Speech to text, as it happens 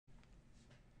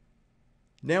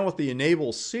Now with the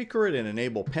enable secret and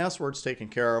enable passwords taken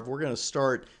care of, we're going to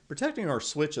start protecting our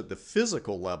switch at the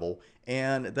physical level,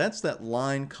 and that's that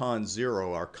line con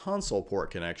 0, our console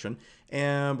port connection.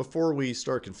 And before we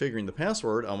start configuring the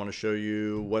password, I want to show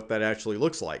you what that actually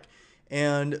looks like.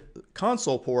 And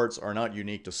console ports are not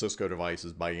unique to Cisco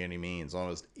devices by any means.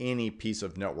 Almost any piece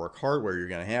of network hardware you're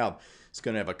going to have is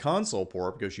going to have a console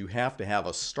port because you have to have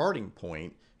a starting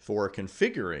point for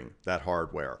configuring that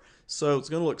hardware. So it's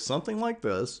going to look something like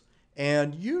this.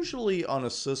 And usually on a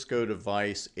Cisco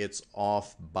device, it's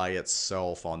off by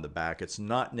itself on the back. It's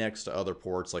not next to other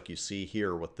ports like you see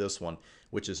here with this one,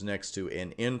 which is next to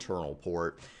an internal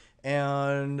port.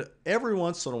 And every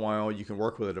once in a while, you can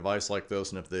work with a device like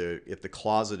this, and if the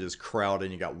closet is crowded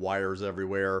and you got wires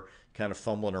everywhere, kind of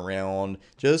fumbling around,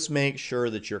 just make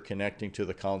sure that you're connecting to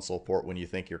the console port when you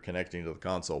think you're connecting to the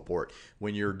console port.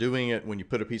 When you're doing it, when you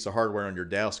put a piece of hardware on your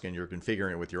desk and you're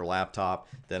configuring it with your laptop,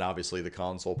 then obviously the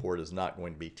console port is not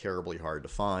going to be terribly hard to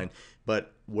find.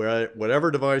 But whatever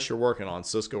device you're working on,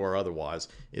 Cisco or otherwise,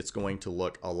 it's going to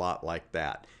look a lot like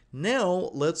that.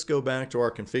 Now let's go back to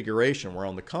our configuration. We're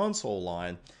on the console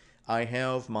line. I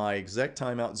have my exec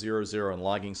timeout 00 and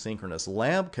logging synchronous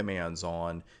lab commands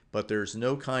on, but there's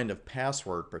no kind of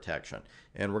password protection.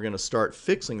 And we're going to start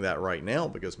fixing that right now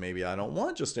because maybe I don't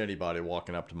want just anybody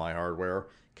walking up to my hardware,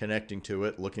 connecting to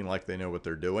it, looking like they know what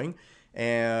they're doing,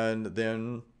 and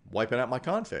then wiping out my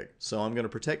config. So I'm going to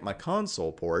protect my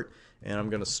console port, and I'm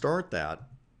going to start that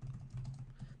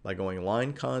by going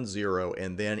line con 0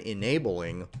 and then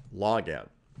enabling login.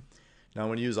 Now I'm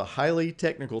going to use a highly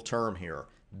technical term here.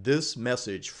 This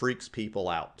message freaks people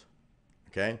out.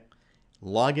 Okay?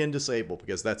 Login disabled,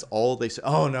 because that's all they say.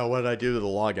 Oh no, what did I do to the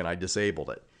login? I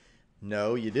disabled it.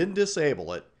 No, you didn't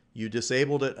disable it. You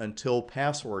disabled it until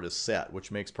password is set,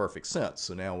 which makes perfect sense.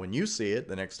 So now when you see it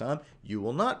the next time, you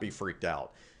will not be freaked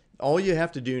out. All you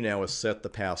have to do now is set the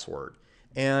password.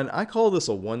 And I call this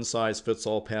a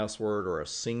one-size-fits-all password, or a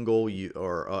single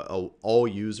or all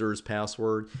users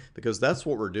password, because that's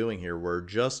what we're doing here. We're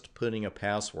just putting a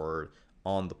password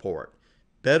on the port.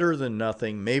 Better than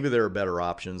nothing. Maybe there are better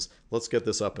options. Let's get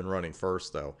this up and running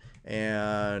first, though.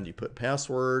 And you put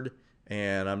password,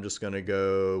 and I'm just going to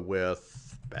go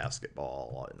with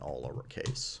basketball in all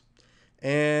lowercase.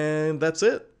 And that's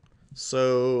it.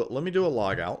 So let me do a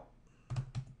logout.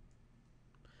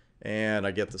 And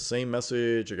I get the same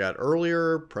message I got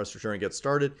earlier. Press return to get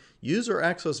started. User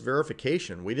access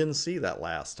verification. We didn't see that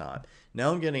last time.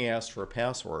 Now I'm getting asked for a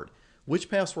password. Which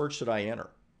password should I enter?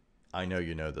 I know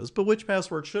you know this, but which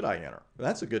password should I enter?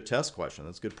 That's a good test question.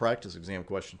 That's a good practice exam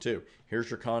question too. Here's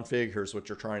your config. Here's what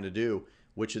you're trying to do.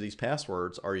 Which of these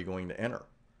passwords are you going to enter?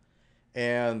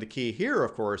 And the key here,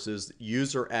 of course, is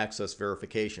user access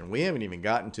verification. We haven't even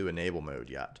gotten to enable mode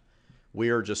yet. We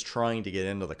are just trying to get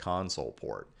into the console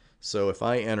port. So if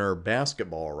I enter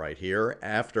basketball right here,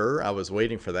 after I was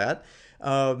waiting for that,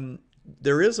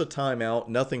 there is a timeout.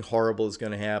 Nothing horrible is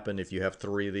going to happen if you have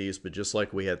 3 of these, but just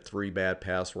like we had 3 bad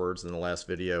passwords in the last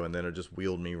video, and then it just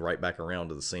wheeled me right back around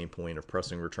to the same point of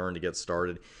pressing return to get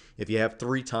started. If you have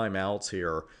 3 timeouts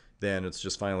here, then it's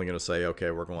just finally going to say,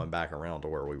 okay, we're going back around to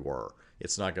where we were.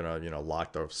 It's not going to,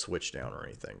 lock the switch down or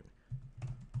anything.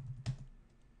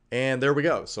 And there we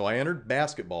go. So I entered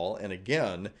basketball, and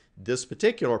again, this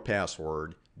particular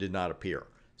password did not appear.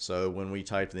 So when we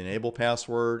typed the enable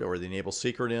password or the enable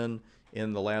secret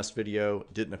in the last video,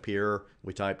 didn't appear.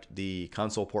 We typed the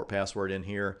console port password in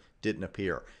here, didn't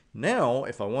appear. Now,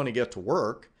 if I want to get to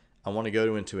work, I want to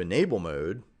go into enable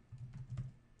mode.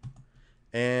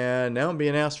 And now I'm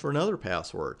being asked for another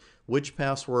password. Which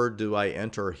password do I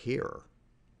enter here?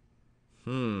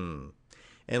 And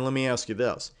let me ask you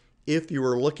this. If you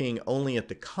were looking only at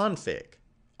the config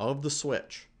of the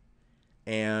switch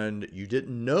and you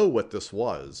didn't know what this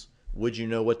was, would you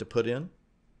know what to put in?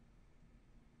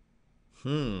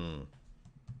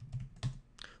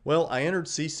 Well, I entered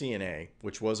CCNA,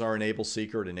 which was our enable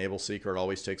secret. Enable secret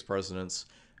always takes precedence,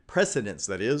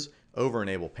 that is, over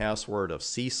enable password of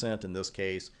CSENT in this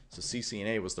case. So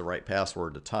CCNA was the right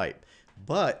password to type.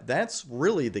 But that's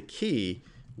really the key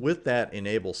with that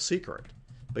enable secret.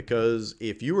 Because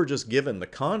if you were just given the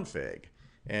config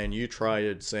and you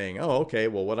tried saying, oh, okay,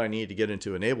 well, what I need to get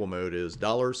into enable mode is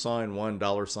 $1,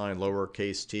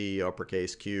 lowercase t,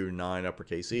 uppercase Q, 9,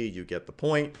 uppercase E, you get the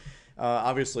point.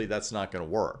 Obviously, that's not going to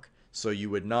work. So you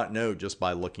would not know just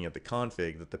by looking at the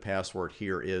config that the password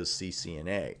here is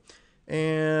CCNA.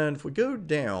 And if we go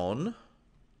down,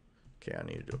 okay, I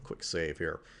need to do a quick save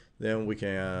here. Then we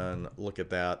can look at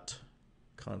that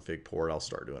config port. I'll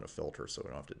start doing a filter so we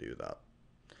don't have to do that.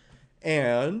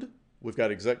 And We've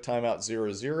got exec timeout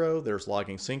 00, there's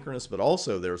logging synchronous, but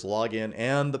also there's login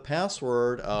and the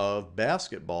password of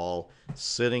basketball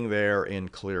sitting there in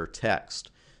clear text.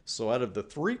 So out of the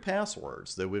 3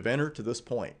 passwords that we've entered to this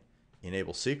point,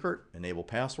 enable secret, enable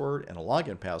password, and a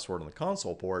login password on the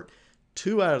console port,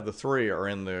 2 out of the 3 are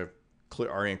in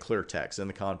clear text, in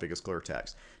the config as clear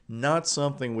text. Not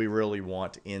something we really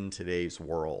want in today's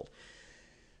world.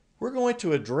 We're going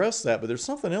to address that, but there's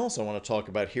something else I want to talk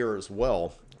about here as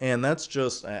well. And that's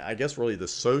just, I guess, really the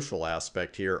social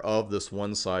aspect here of this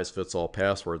one-size-fits-all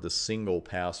password, this single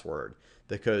password.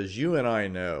 Because you and I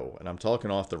know, and I'm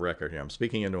talking off the record here, I'm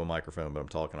speaking into a microphone, but I'm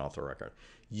talking off the record.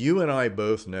 You and I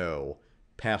both know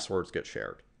passwords get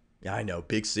shared. Yeah, I know,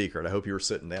 big secret. I hope you were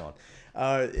sitting down.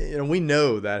 We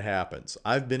know that happens.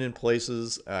 I've been in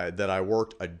places that I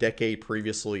worked a decade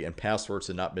previously and passwords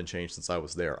had not been changed since I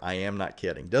was there. I am not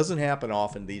kidding. Doesn't happen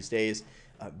often these days,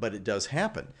 but it does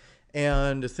happen.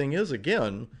 And the thing is,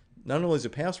 again, not only is a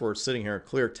password sitting here in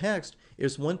clear text,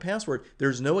 it's one password.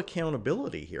 There's no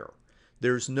accountability here.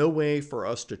 There's no way for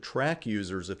us to track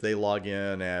users if they log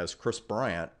in as Chris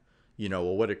Bryant.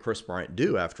 Well, what did Chris Bryant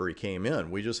do after he came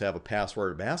in? We just have a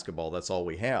password of basketball. That's all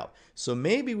we have. So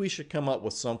maybe we should come up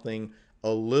with something a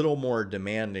little more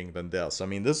demanding than this. I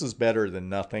mean, this is better than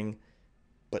nothing,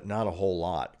 but not a whole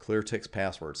lot. Clear text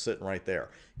password sitting right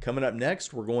there. Coming up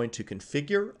next, we're going to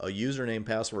configure a username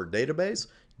password database.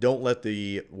 Don't let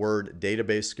the word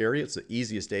database scare you. It's the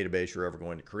easiest database you're ever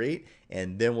going to create.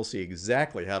 And then we'll see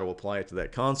exactly how to apply it to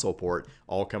that console port,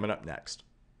 all coming up next.